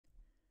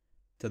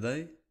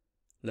Today,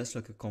 let's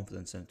look at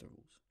confidence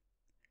intervals.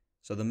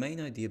 So the main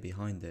idea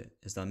behind it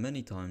is that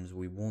many times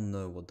we won't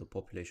know what the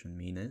population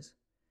mean is,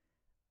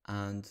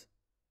 and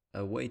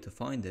a way to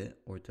find it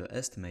or to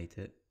estimate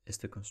it is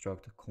to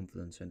construct a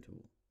confidence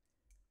interval.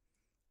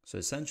 So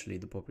essentially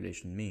the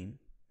population mean,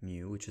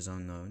 mu, which is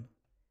unknown,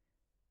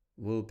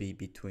 will be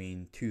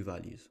between two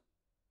values,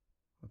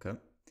 okay,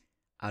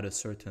 at a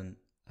certain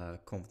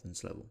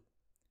confidence level.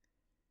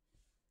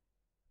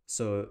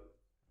 So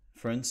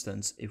for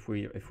instance, if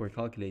we're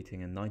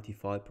calculating a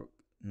 95%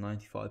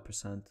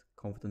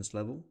 confidence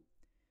level,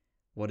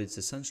 what it's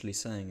essentially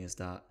saying is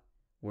that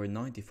we're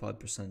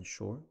 95%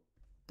 sure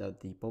that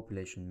the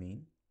population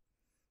mean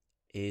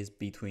is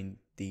between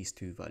these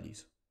two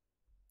values.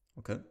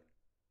 Okay?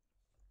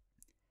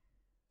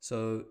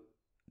 So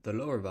the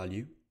lower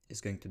value is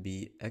going to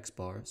be x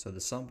bar, so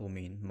the sample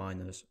mean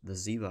minus the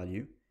z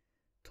value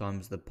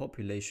times the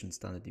population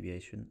standard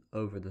deviation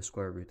over the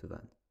square root of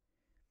n.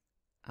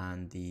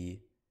 And the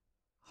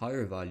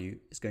higher value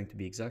is going to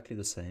be exactly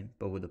the same,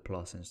 but with a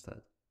plus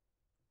instead.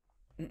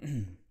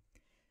 An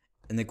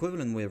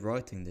equivalent way of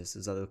writing this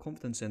is that the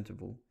confidence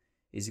interval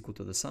is equal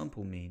to the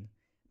sample mean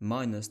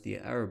minus the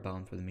error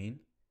bound for the mean,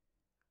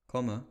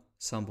 comma,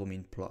 sample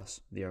mean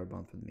plus the error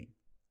bound for the mean.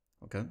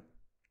 Okay?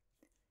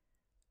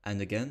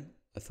 And again,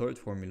 a third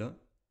formula,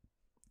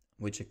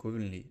 which is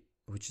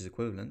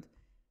equivalent,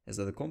 is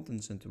that the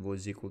confidence interval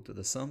is equal to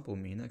the sample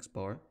mean x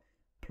bar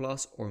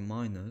plus or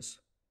minus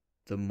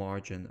the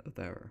margin of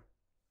error.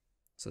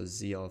 So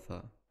z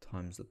alpha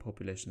times the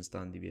population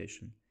standard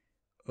deviation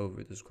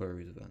over the square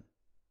root of n.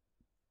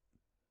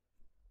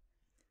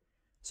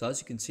 So as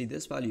you can see,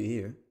 this value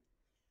here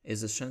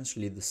is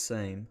essentially the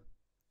same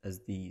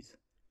as these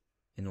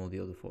in all the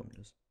other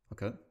formulas,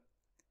 okay?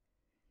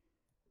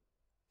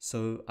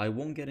 So I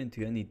won't get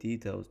into any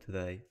details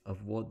today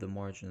of what the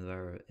margin of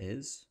error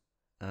is,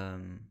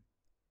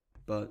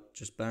 but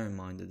just bear in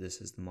mind that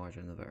this is the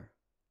margin of error,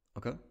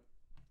 okay?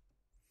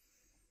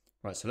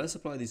 Right, so let's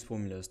apply these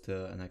formulas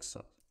to an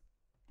exercise.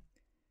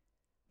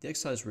 The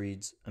exercise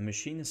reads, a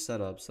machine is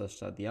set up such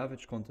that the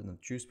average content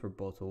of juice per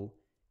bottle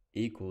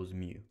equals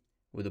mu,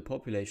 with a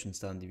population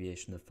standard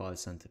deviation of 5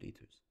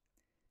 centiliters.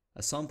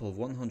 A sample of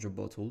 100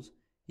 bottles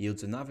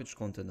yields an average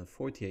content of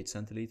 48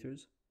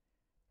 centiliters.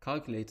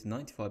 Calculate a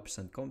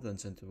 95%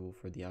 confidence interval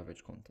for the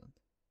average content.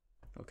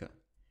 Okay,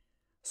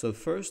 so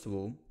first of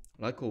all,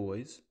 like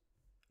always,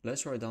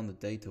 let's write down the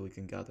data we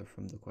can gather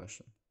from the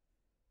question.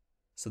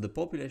 So the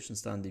population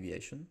standard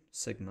deviation,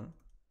 sigma,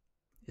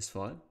 is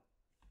 5.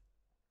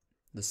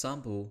 The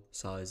sample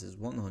size is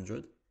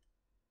 100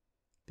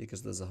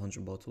 because there's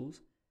 100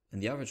 bottles,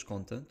 and the average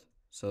content,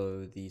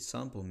 so the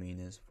sample mean,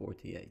 is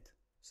 48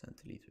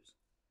 centiliters.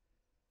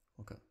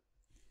 Okay.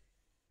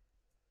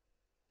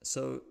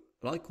 So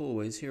like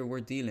always, here we're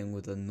dealing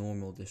with a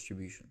normal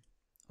distribution,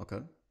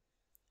 okay,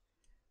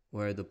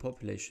 where the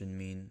population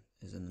mean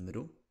is in the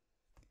middle,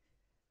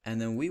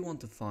 and then we want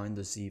to find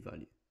the z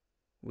value,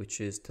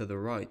 which is to the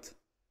right,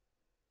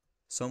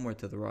 somewhere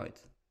to the right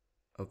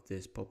of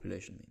this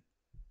population mean.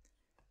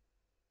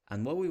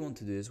 And what we want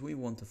to do is we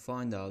want to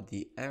find out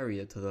the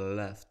area to the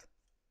left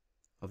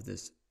of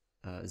this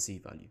z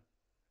value,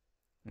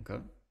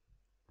 okay?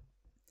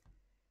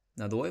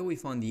 Now the way we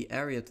find the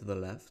area to the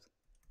left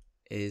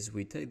is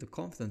we take the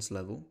confidence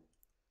level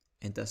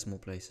in decimal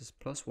places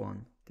plus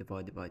 1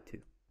 divided by 2.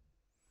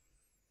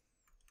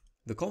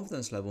 The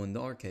confidence level in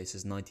our case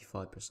is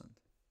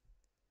 95%.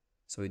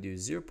 So we do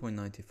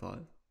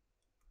 0.95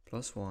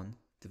 plus 1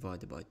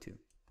 divided by 2.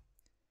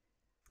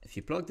 If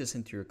you plug this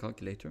into your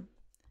calculator,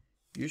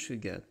 you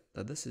should get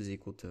that this is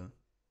equal to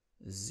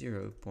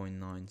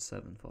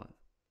 0.975.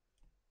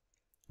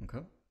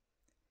 Okay?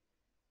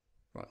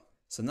 Right.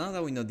 So now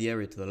that we know the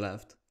area to the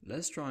left,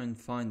 let's try and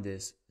find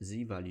this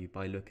z value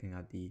by looking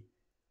at the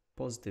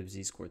positive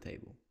z-score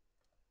table.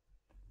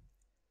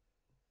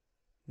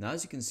 Now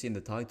as you can see in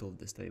the title of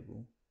this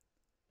table,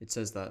 it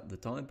says that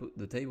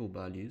the table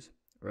values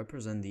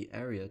represent the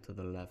area to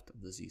the left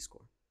of the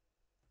z-score.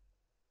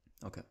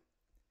 Okay.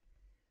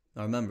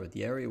 Now remember,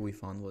 the area we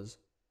found was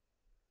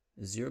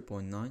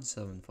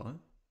 0.975.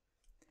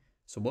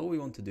 So what we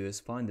want to do is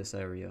find this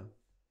area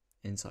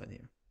inside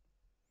here.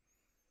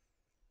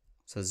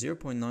 So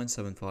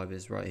 0.975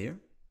 is right here.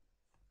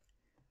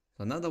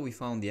 So now that we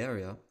found the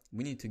area,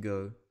 we need to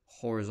go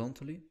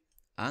horizontally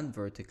and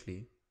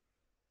vertically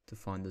to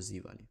find the z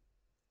value.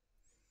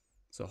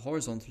 So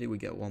horizontally we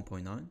get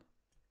 1.9,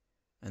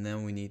 and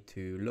then we need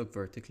to look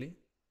vertically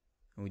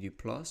and we do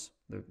plus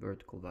the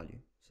vertical value,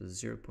 so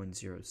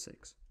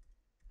 0.06,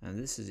 and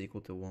this is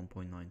equal to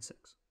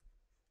 1.96.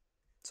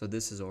 So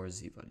this is our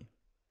z value.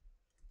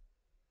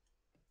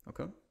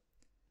 Okay,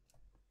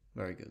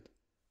 very good.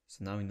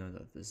 So now we know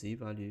that the z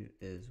value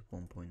is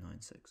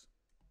 1.96.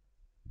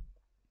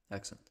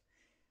 Excellent.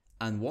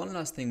 And one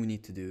last thing we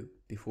need to do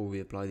before we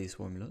apply these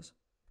formulas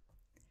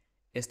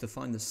is to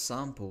find the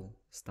sample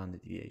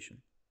standard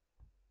deviation,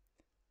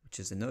 which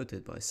is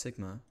denoted by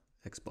sigma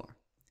x bar.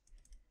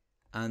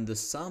 And the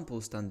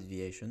sample standard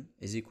deviation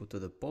is equal to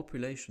the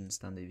population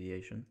standard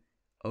deviation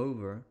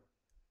over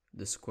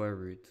the square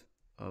root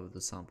of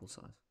the sample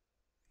size.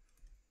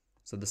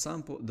 So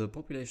the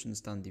population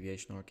standard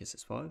deviation arc is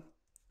 5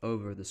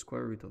 over the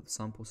square root of the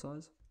sample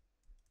size,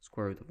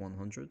 square root of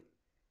 100.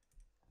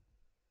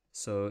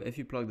 So if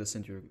you plug this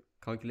into your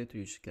calculator,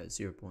 you should get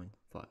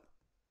 0.5.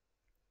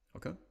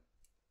 Okay?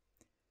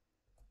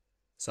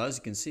 So as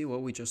you can see,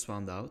 what we just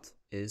found out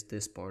is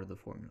this part of the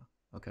formula.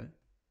 Okay?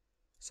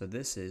 So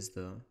this is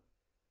the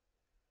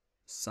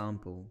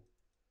sample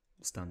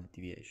standard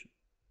deviation.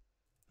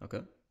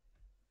 Okay?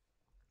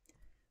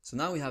 So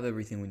now we have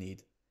everything we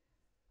need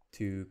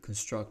to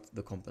construct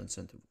the confidence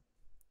interval.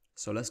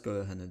 So let's go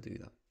ahead and do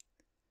that.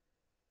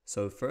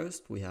 So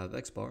first we have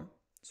x bar,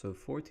 so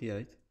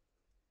 48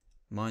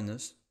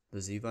 minus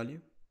the z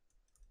value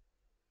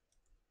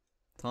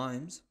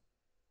times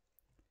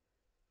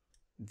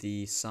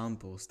the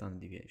sample standard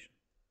deviation,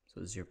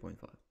 so 0.5.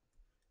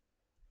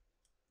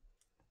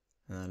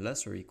 And then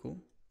less or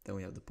equal, then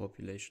we have the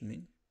population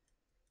mean.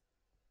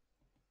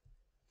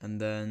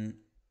 And then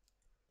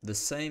the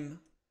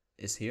same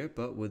is here,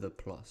 but with a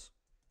plus.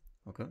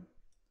 Okay,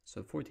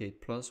 so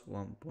 48 plus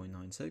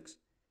 1.96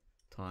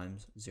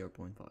 times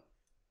 0.5.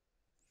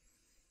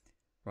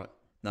 Right,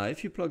 now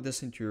if you plug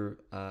this into your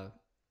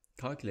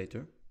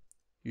calculator,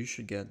 you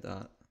should get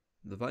that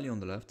the value on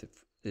the left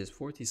is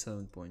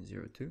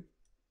 47.02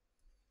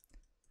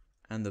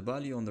 and the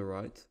value on the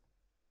right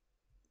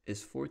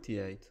is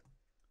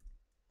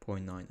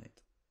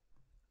 48.98.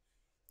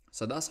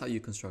 So that's how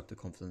you construct a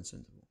confidence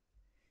interval.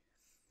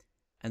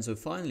 And so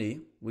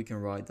finally, we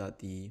can write that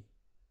the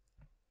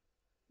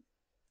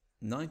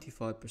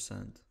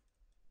 95%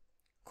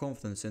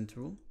 confidence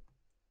interval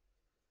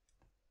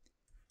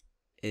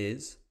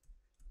is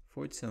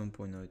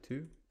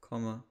 47.02,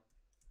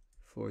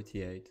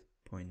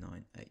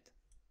 48.98.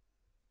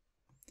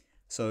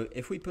 So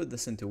if we put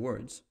this into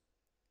words,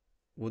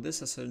 what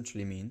this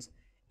essentially means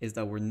is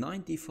that we're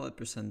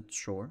 95%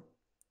 sure,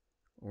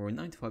 or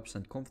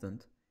 95%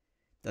 confident,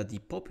 that the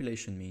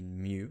population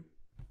mean mu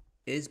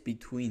is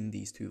between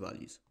these two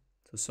values.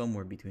 So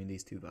somewhere between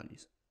these two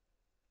values.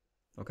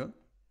 Okay?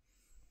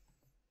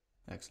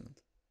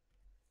 Excellent.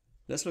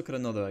 Let's look at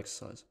another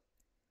exercise.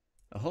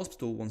 A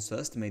hospital wants to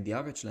estimate the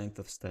average length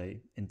of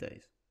stay in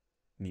days,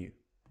 mu.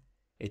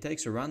 It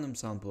takes a random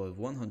sample of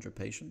 100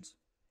 patients.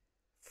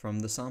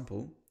 From the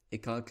sample,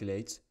 it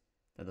calculates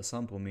that the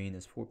sample mean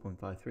is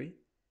 4.53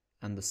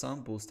 and the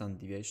sample standard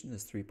deviation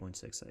is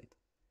 3.68.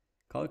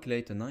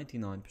 Calculate a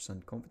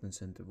 99%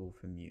 confidence interval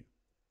for mu.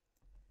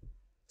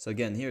 So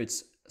again, here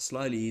it's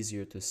slightly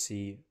easier to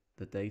see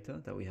the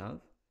data that we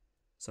have.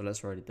 So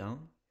let's write it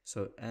down.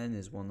 So n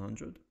is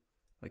 100,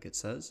 like it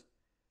says.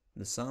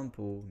 The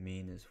sample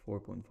mean is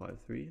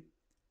 4.53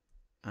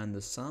 and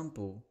the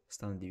sample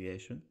standard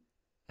deviation,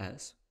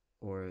 S,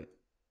 or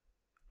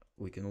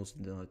we can also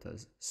denote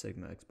as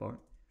sigma x bar,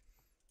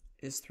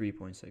 is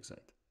 3.68.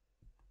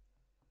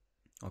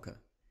 Okay.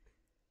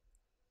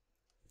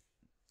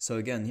 So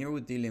again, here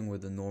we're dealing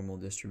with a normal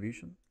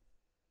distribution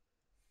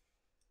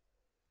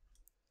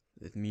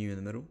with mu in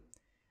the middle.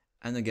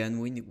 And again,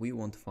 we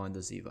want to find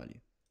the z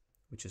value,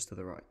 which is to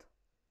the right.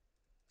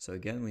 So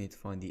again, we need to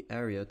find the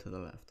area to the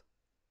left.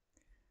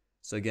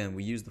 So again,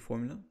 we use the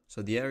formula.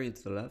 So the area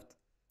to the left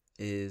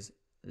is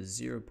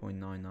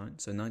 0.99,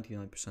 so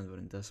 99% of it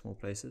in decimal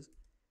places,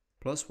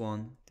 plus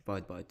 1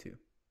 divided by 2.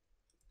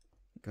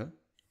 Okay?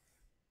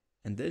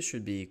 And this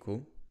should be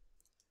equal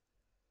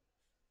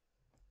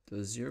to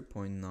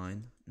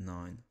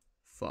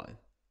 0.995.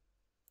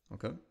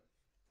 Okay?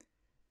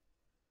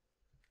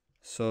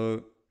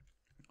 So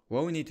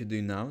what we need to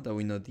do now that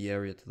we know the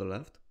area to the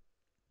left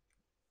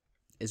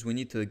is we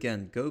need to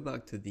again go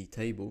back to the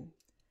table,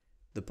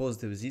 the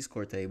positive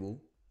z-score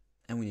table,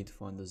 and we need to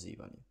find the z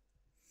value.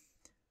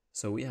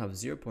 So we have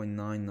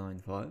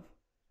 0.995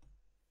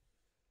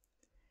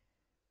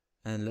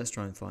 and let's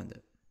try and find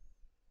it.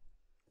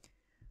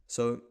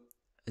 So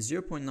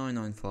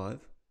 0.995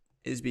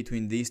 is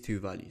between these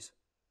two values.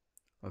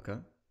 Okay?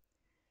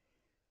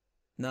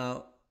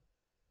 Now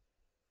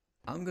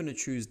I'm going to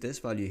choose this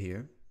value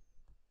here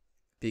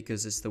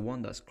because it's the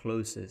one that's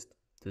closest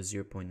to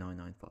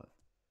 0.995.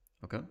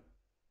 Okay?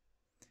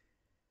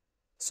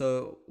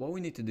 So what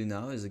we need to do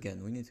now is,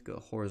 again, we need to go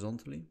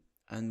horizontally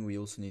and we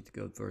also need to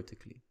go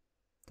vertically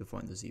to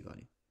find the z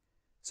value.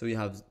 So we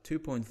have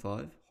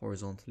 2.5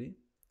 horizontally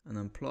and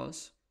then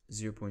plus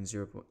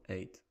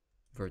 0.08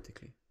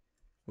 vertically,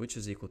 which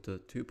is equal to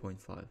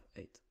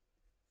 2.58.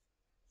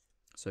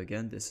 So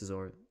again, this is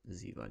our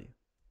z value.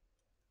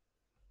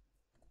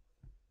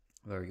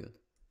 Very good.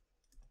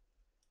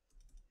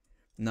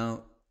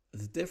 Now,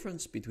 the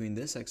difference between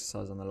this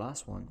exercise and the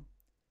last one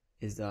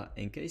is that,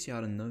 in case you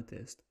hadn't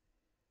noticed,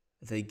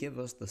 they give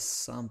us the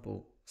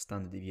sample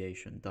standard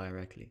deviation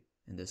directly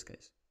in this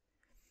case.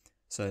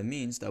 So it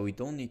means that we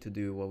don't need to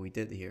do what we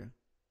did here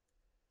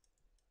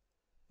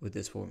with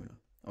this formula.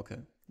 Okay?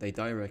 They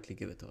directly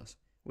give it to us,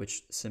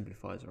 which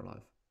simplifies our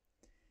life.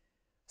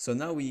 So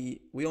now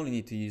we only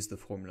need to use the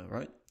formula,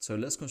 right? So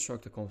let's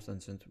construct a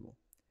confidence interval.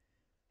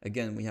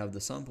 Again, we have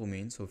the sample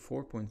mean, so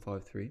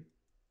 4.53,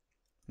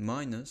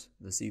 minus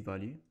the z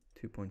value,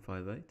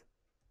 2.58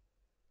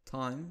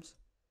 times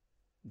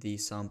the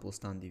sample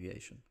standard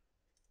deviation,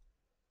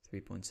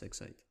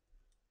 3.68.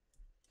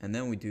 And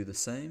then we do the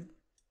same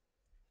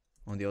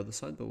on the other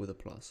side, but with a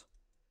plus.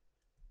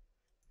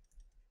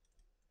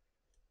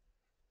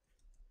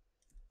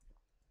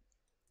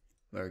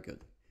 Very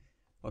good.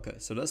 Okay,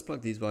 so let's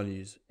plug these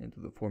values into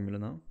the formula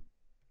now.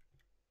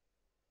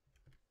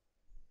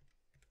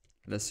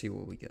 Let's see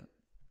what we get.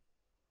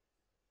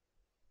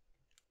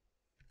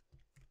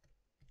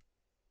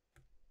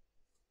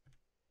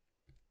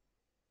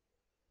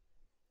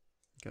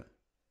 Okay.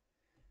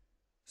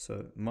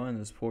 So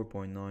minus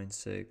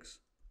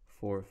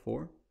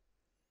 4.9644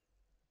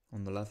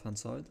 on the left hand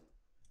side.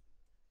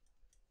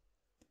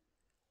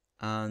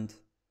 And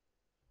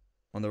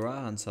on the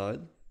right hand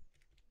side,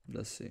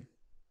 let's see.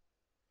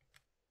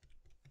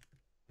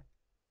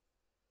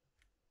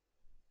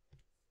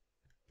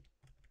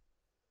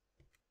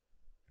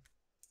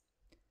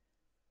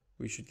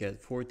 We should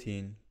get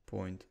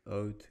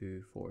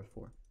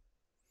 14.0244.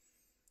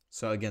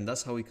 So again,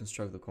 that's how we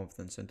construct the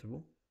confidence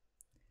interval.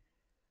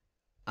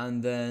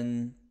 And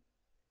then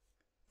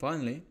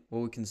finally,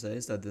 what we can say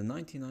is that the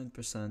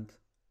 99%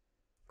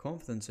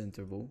 confidence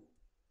interval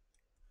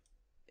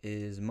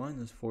is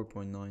minus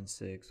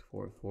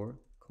 4.9644,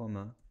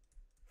 comma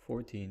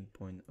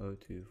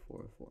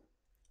 14.0244.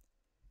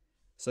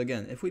 So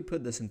again, if we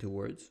put this into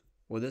words,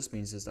 what this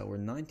means is that we're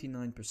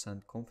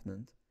 99%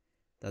 confident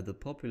that the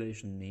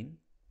population mean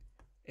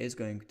is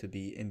going to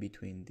be in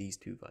between these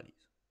two values.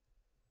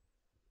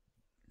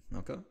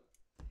 Okay?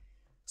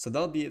 So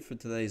that'll be it for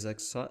today's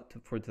exercise,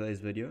 for today's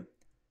video.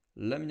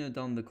 Let me know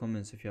down in the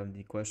comments if you have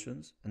any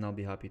questions, and I'll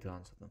be happy to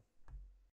answer them.